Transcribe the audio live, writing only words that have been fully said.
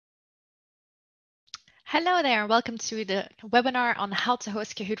Hello there, welcome to the webinar on how to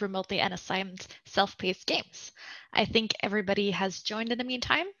host Kahoot remotely and assign self-paced games. I think everybody has joined in the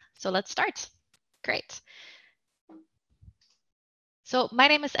meantime, so let's start. Great. So my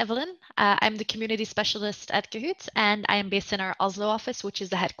name is Evelyn. I'm the community specialist at Kahoot, and I am based in our Oslo office, which is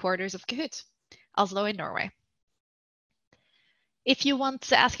the headquarters of Kahoot, Oslo in Norway. If you want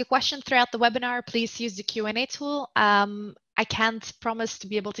to ask a question throughout the webinar, please use the Q&A tool. I can't promise to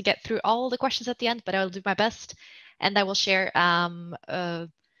be able to get through all the questions at the end, but I'll do my best. And I will share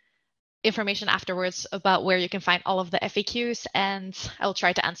information afterwards about where you can find all of the FAQs, and I will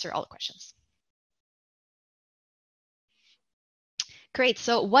try to answer all the questions. Great,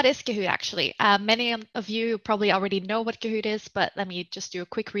 so what is Kahoot actually? Many of you probably already know what Kahoot is, but let me just do a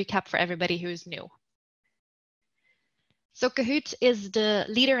quick recap for everybody who's new. So Kahoot is the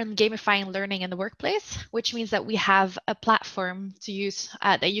leader in gamifying learning in the workplace, which means that we have a platform to use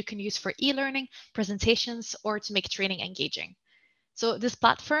that you can use for e-learning, presentations, or to make training engaging. So this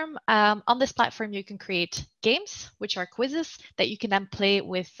platform, on this platform, you can create games, which are quizzes that you can then play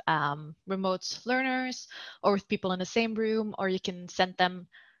with remote learners or with people in the same room, or you can send them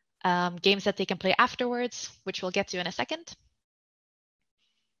games that they can play afterwards, which we'll get to in a second.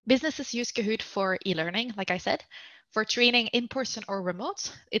 Businesses use Kahoot for e-learning, like I said. For training in person or remote,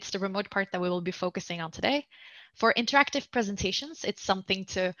 it's the remote part that we will be focusing on today. For interactive presentations, it's something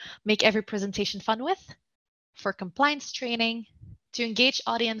to make every presentation fun with. For compliance training, to engage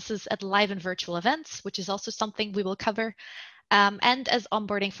audiences at live and virtual events, which is also something we will cover, and as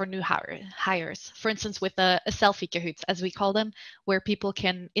onboarding for new hires. For instance, with a selfie Kahoot, as we call them, where people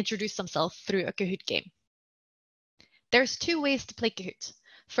can introduce themselves through a Kahoot game. There's two ways to play Kahoot.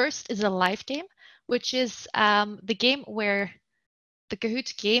 First is a live game, which is the game where the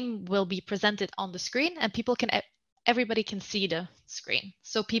Kahoot game will be presented on the screen and everybody can see the screen.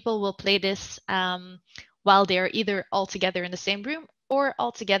 So people will play this while they're either all together in the same room or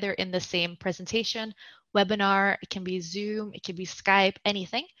all together in the same presentation, webinar, it can be Zoom, it can be Skype,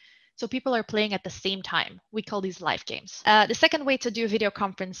 anything. So people are playing at the same time. We call these live games. The second way to do a video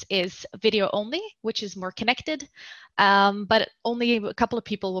conference is video only, which is more connected, but only a couple of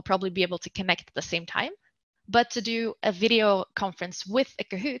people will probably be able to connect at the same time. But to do a video conference with a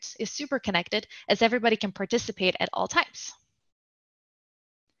Kahoot is super connected, as everybody can participate at all times.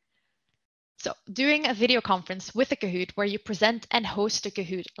 So doing a video conference with a Kahoot where you present and host a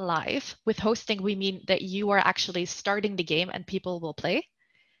Kahoot live, with hosting we mean that you are actually starting the game and people will play,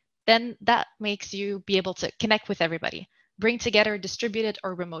 then that makes you be able to connect with everybody, bring together distributed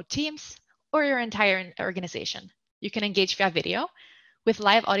or remote teams, or your entire organization. You can engage via video with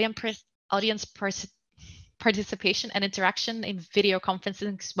live audience participation and interaction in video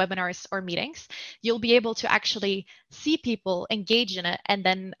conferences, webinars, or meetings. You'll be able to actually see people engage in it. And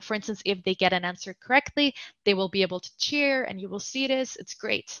then, for instance, if they get an answer correctly, they will be able to cheer and you will see this. It's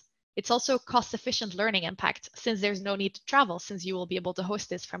great. It's also cost-efficient learning impact since there's no need to travel, since you will be able to host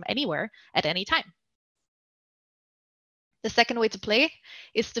this from anywhere at any time. The second way to play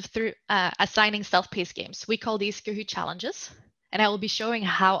is through assigning self-paced games. We call these Kahoot challenges, and I will be showing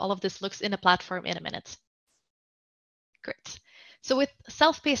how all of this looks in the platform in a minute. Great. So with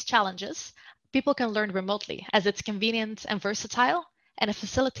self-paced challenges, people can learn remotely as it's convenient and versatile, and it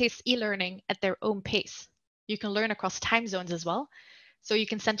facilitates e-learning at their own pace. You can learn across time zones as well. So you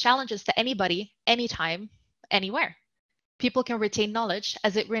can send challenges to anybody, anytime, anywhere. People can retain knowledge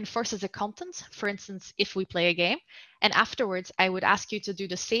as it reinforces the content. For instance, if we play a game, and afterwards I would ask you to do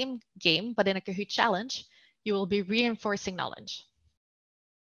the same game, but in a Kahoot challenge, you will be reinforcing knowledge.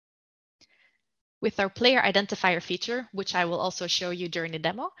 With our player identifier feature, which I will also show you during the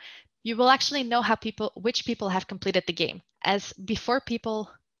demo, you will actually know which people have completed the game. As before people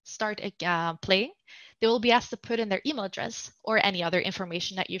start playing, they will be asked to put in their email address or any other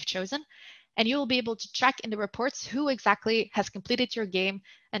information that you've chosen, and you will be able to track in the reports who exactly has completed your game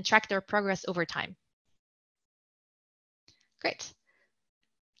and track their progress over time. Great.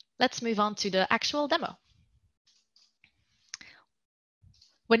 Let's move on to the actual demo.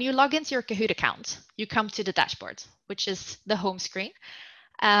 When you log into your Kahoot account, you come to the dashboard, which is the home screen.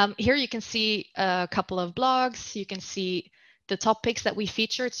 Here you can see a couple of blogs. You can see the topics that we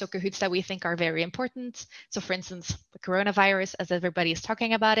featured, so Kahoots that we think are very important. So for instance, the coronavirus, as everybody is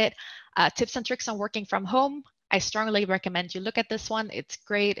talking about it, tips and tricks on working from home. I strongly recommend you look at this one. It's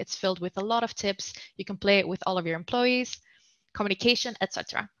great. It's filled with a lot of tips. You can play it with all of your employees, communication,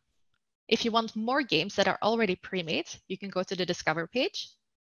 etc. If you want more games that are already pre-made, you can go to the Discover page.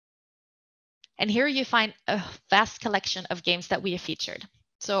 And here you find a vast collection of games that we have featured.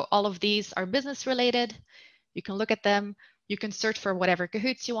 So all of these are business related. You can look at them. You can search for whatever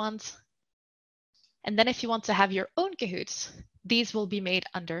Kahoots you want. And then if you want to have your own Kahoots, these will be made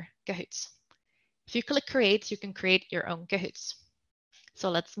under Kahoots. If you click create, you can create your own Kahoots. So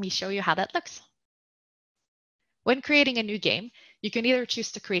let me show you how that looks. When creating a new game, you can either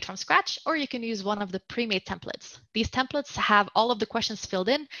choose to create from scratch or you can use one of the pre-made templates. These templates have all of the questions filled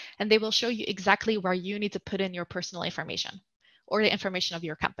in and they will show you exactly where you need to put in your personal information or the information of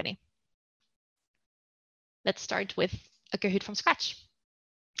your company. Let's start with a Kahoot from scratch.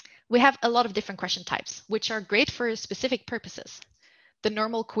 We have a lot of different question types, which are great for specific purposes. The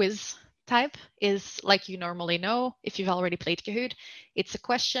normal quiz type is like you normally know if you've already played Kahoot. It's a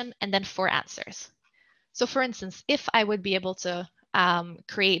question and then 4 answers. So for instance, if I would be able to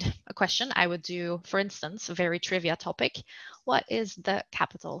create a question, I would do, for instance, a very trivia topic. What is the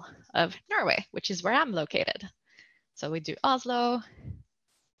capital of Norway, which is where I'm located? So we do Oslo,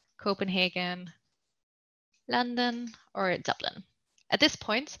 Copenhagen, London, or Dublin. At this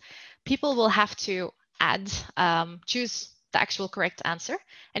point, people will have to choose the actual correct answer.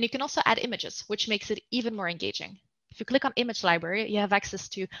 And you can also add images, which makes it even more engaging. If you click on image library, you have access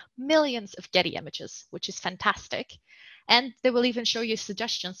to millions of Getty images, which is fantastic. And they will even show you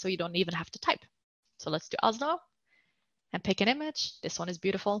suggestions so you don't even have to type. So let's do Oslo and pick an image. This one is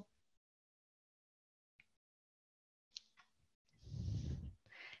beautiful.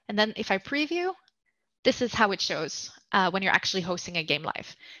 And then if I preview, this is how it shows when you're actually hosting a game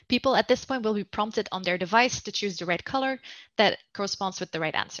live. People at this point will be prompted on their device to choose the right color that corresponds with the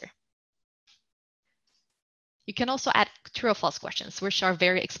right answer. You can also add true or false questions, which are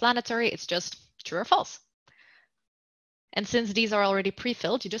very explanatory. It's just true or false. And since these are already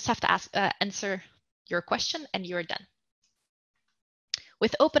pre-filled, you just have to answer your question and you're done.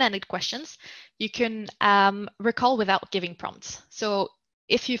 With open-ended questions, you can recall without giving prompts. So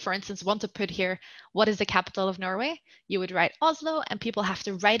if you, for instance, want to put here, what is the capital of Norway? You would write Oslo and people have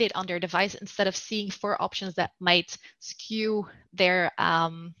to write it on their device instead of seeing 4 options that might skew their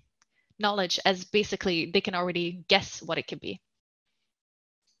knowledge, as basically they can already guess what it could be.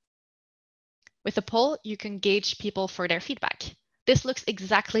 With a poll, you can gauge people for their feedback. This looks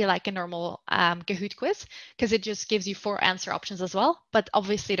exactly like a normal Kahoot quiz because it just gives you 4 answer options as well. But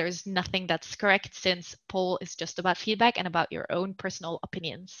obviously there's nothing that's correct since poll is just about feedback and about your own personal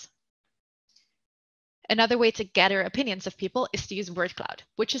opinions. Another way to gather opinions of people is to use word cloud,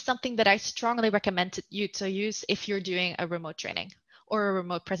 which is something that I strongly recommend you to use if you're doing a remote training or a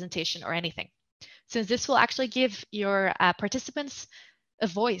remote presentation or anything. Since this will actually give your participants a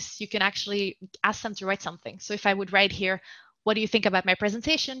voice, you can actually ask them to write something. So if I would write here, what do you think about my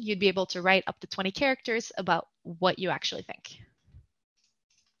presentation? You'd be able to write up to 20 characters about what you actually think.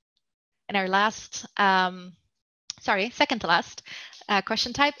 And our last, second to last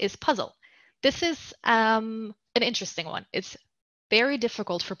question type is puzzle. This is an interesting one. It's very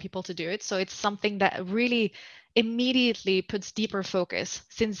difficult for people to do it. So it's something that really immediately puts deeper focus,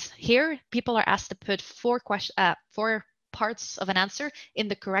 since here people are asked to put 4 parts of an answer in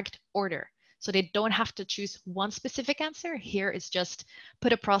the correct order. So they don't have to choose one specific answer. Here it's just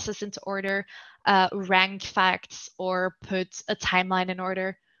put a process into order, rank facts, or put a timeline in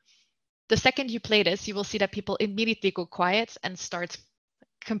order. The second you play this, you will see that people immediately go quiet and start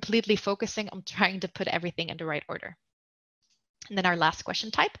completely focusing on trying to put everything in the right order. And then our last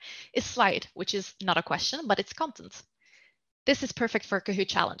question type is slide, which is not a question, but it's content. This is perfect for Kahoot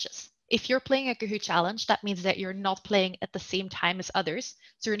challenges. If you're playing a Kahoot challenge, that means that you're not playing at the same time as others,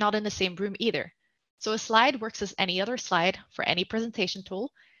 so you're not in the same room either. So a slide works as any other slide for any presentation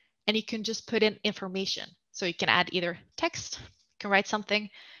tool, and you can just put in information. So you can add either text, you can write something,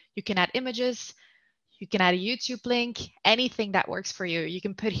 you can add images, you can add a YouTube link, anything that works for you, you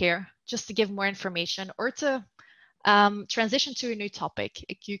can put here just to give more information or to transition to a new topic.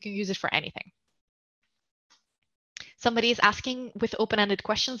 You can use it for anything. Somebody is asking with open-ended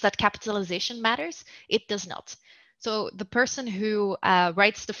questions that capitalization matters. It does not. So the person who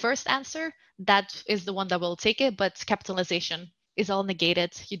writes the first answer, that is the one that will take it, but capitalization is all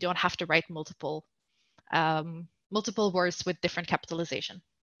negated. You don't have to write multiple words with different capitalization.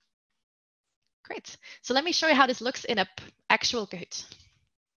 Great. So let me show you how this looks in an actual Kahoot.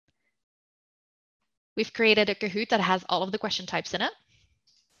 We've created a Kahoot that has all of the question types in it.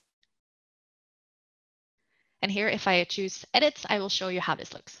 And here, if I choose edit, I will show you how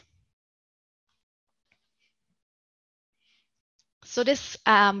this looks. So this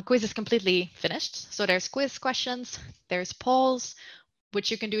quiz is completely finished. So there's quiz questions, there's polls,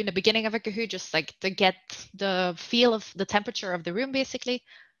 which you can do in the beginning of a Kahoot, just like to get the feel of the temperature of the room, basically.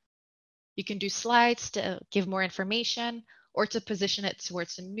 You can do slides to give more information or to position it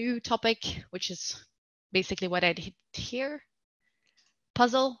towards a new topic, which is basically what I did here.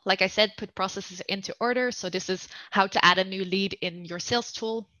 puzzle. Like I said, put processes into order. So this is how to add a new lead in your sales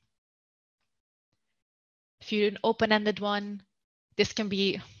tool. If you do an open-ended one, this can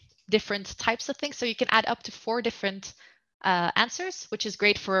be different types of things. So you can add up to 4 different answers, which is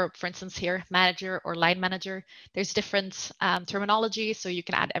great for instance, here, manager or line manager. There's different terminology, so you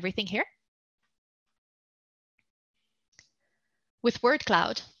can add everything here. With word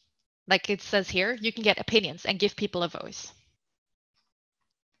cloud, like it says here, you can get opinions and give people a voice.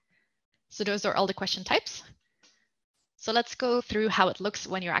 So those are all the question types. So let's go through how it looks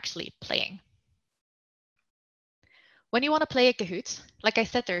when you're actually playing. When you want to play a Kahoot, like I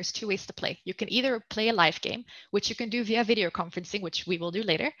said, there's 2 ways to play. You can either play a live game, which you can do via video conferencing, which we will do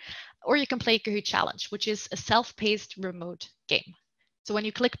later, or you can play Kahoot Challenge, which is a self-paced remote game. So when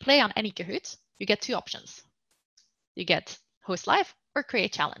you click play on any Kahoot, you get 2 options. You get host live or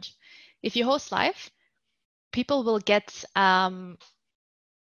create challenge. If you host live, people will get,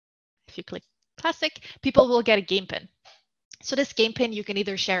 if you click classic, people will get a game pin. So this game pin you can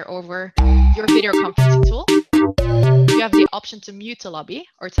either share over your video conferencing tool. You have the option to mute the lobby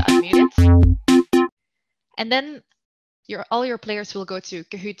or to unmute it. And then all your players will go to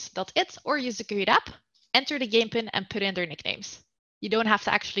kahoot.it or use the Kahoot app, enter the game pin and put in their nicknames. You don't have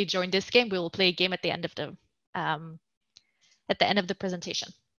to actually join this game. We will play a game at the end of the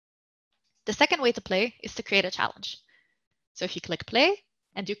presentation. The second way to play is to create a challenge. So if you click play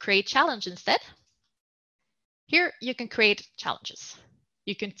and do create challenge instead, here you can create challenges.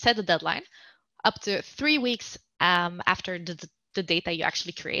 You can set a deadline up to 3 weeks after the date that you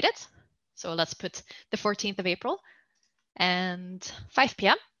actually created. So let's put the 14th of April and 5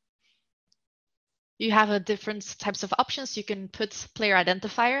 p.m. You have different types of options. You can put player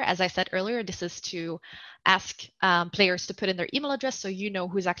identifier. As I said earlier, this is to ask players to put in their email address so you know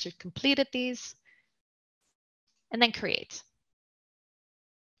who's actually completed these. And then create.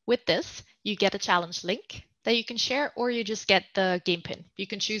 With this, you get a challenge link that you can share, or you just get the game pin. You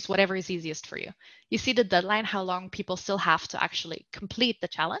can choose whatever is easiest for you. You see the deadline, how long people still have to actually complete the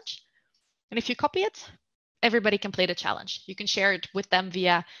challenge. And if you copy it, everybody can play the challenge. You can share it with them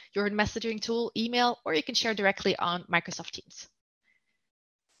via your messaging tool, email, or you can share directly on Microsoft Teams.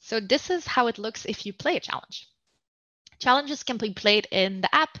 So this is how it looks if you play a challenge. Challenges can be played in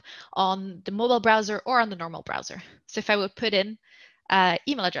the app, on the mobile browser, or on the normal browser. So if I would put in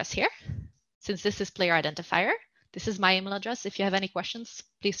email address here, since this is player identifier, this is my email address. If you have any questions,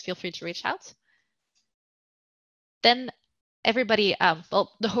 please feel free to reach out. Then everybody,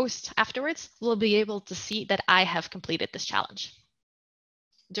 the host afterwards will be able to see that I have completed this challenge.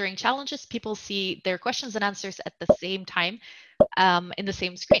 During challenges, people see their questions and answers at the same time in the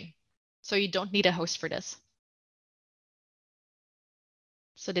same screen. So you don't need a host for this.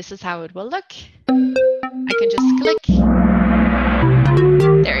 So this is how it will look. I can just click.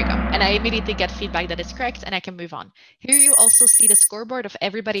 There you go. And I immediately get feedback that it's correct and I can move on. Here you also see the scoreboard of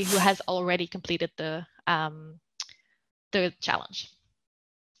everybody who has already completed the challenge.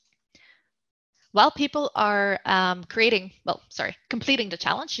 While people are completing the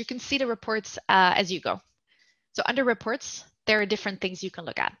challenge, you can see the reports as you go. So under reports, there are different things you can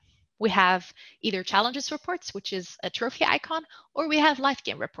look at. We have either challenges reports, which is a trophy icon, or we have live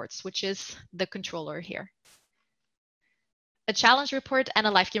game reports, which is the controller here. A challenge report and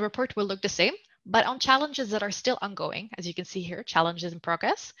a live game report will look the same, but on challenges that are still ongoing, as you can see here, challenges in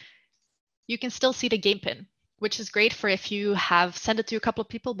progress, you can still see the game pin, which is great for if you have sent it to a couple of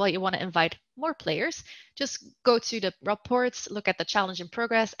people, but you want to invite more players. Just go to the reports, look at the challenge in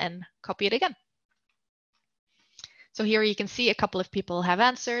progress, and copy it again. So here you can see a couple of people have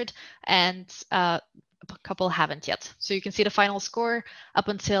answered and a couple haven't yet. So you can see the final score up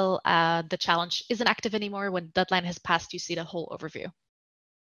until the challenge isn't active anymore. When deadline has passed, you see the whole overview.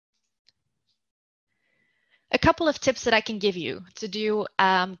 A couple of tips that I can give you to do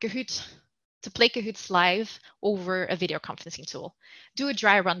Kahoot, to play Kahoots live over a video conferencing tool. Do a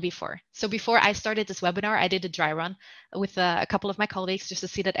dry run before. So before I started this webinar, I did a dry run with a couple of my colleagues just to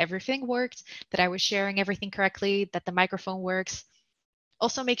see that everything worked, that I was sharing everything correctly, that the microphone works.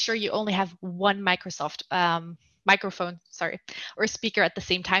 Also make sure you only have one Microsoft microphone, or speaker at the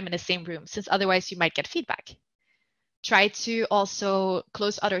same time in the same room, since otherwise you might get feedback. Try to also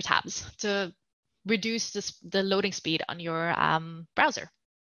close other tabs to reduce the loading speed on your browser.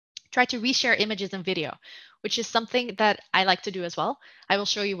 Try to reshare images and video, which is something that I like to do as well. I will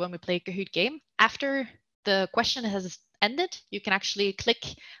show you when we play a Kahoot game. After the question has ended, you can actually click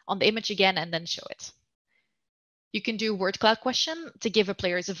on the image again and then show it. You can do word cloud question to give a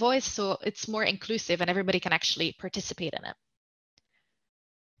players a voice, so it's more inclusive and everybody can actually participate in it.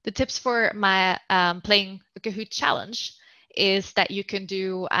 The tips for my playing a Kahoot challenge is that you can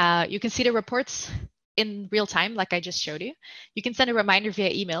see the reports in real time, like I just showed you. You can send a reminder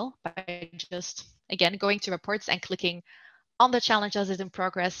via email by just, again, going to reports and clicking on the challenge as it's in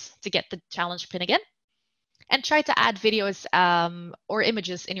progress to get the challenge pin again. And try to add videos or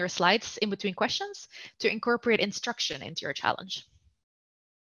images in your slides in between questions to incorporate instruction into your challenge.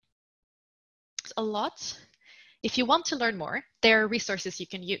 A lot. If you want to learn more, there are resources you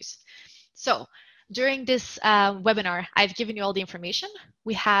can use. So during this webinar, I've given you all the information.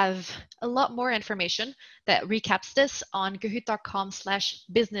 We have a lot more information that recaps this on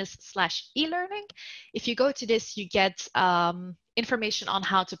kahoot.com/business/elearning. If you go to this, you get information on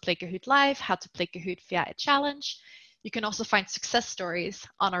how to play Kahoot live, how to play Kahoot via a challenge. You can also find success stories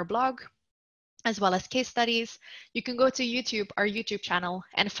on our blog, as well as case studies. You can go to YouTube, our YouTube channel,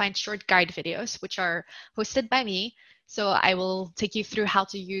 and find short guide videos, which are hosted by me. So I will take you through how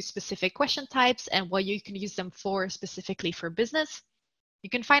to use specific question types and what you can use them for specifically for business. You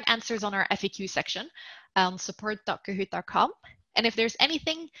can find answers on our FAQ section on support.kahoot.com. And if there's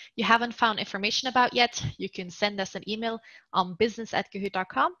anything you haven't found information about yet, you can send us an email on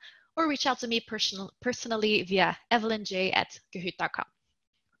business@kahoot.com or reach out to me personally via evelynj@kahoot.com.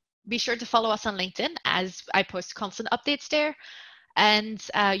 Be sure to follow us on LinkedIn as I post constant updates there, and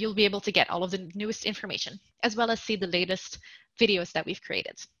you'll be able to get all of the newest information, as well as see the latest videos that we've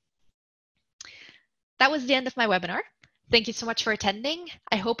created. That was the end of my webinar. Thank you so much for attending.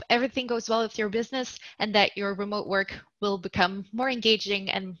 I hope everything goes well with your business and that your remote work will become more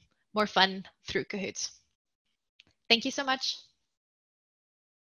engaging and more fun through Kahoot. Thank you so much.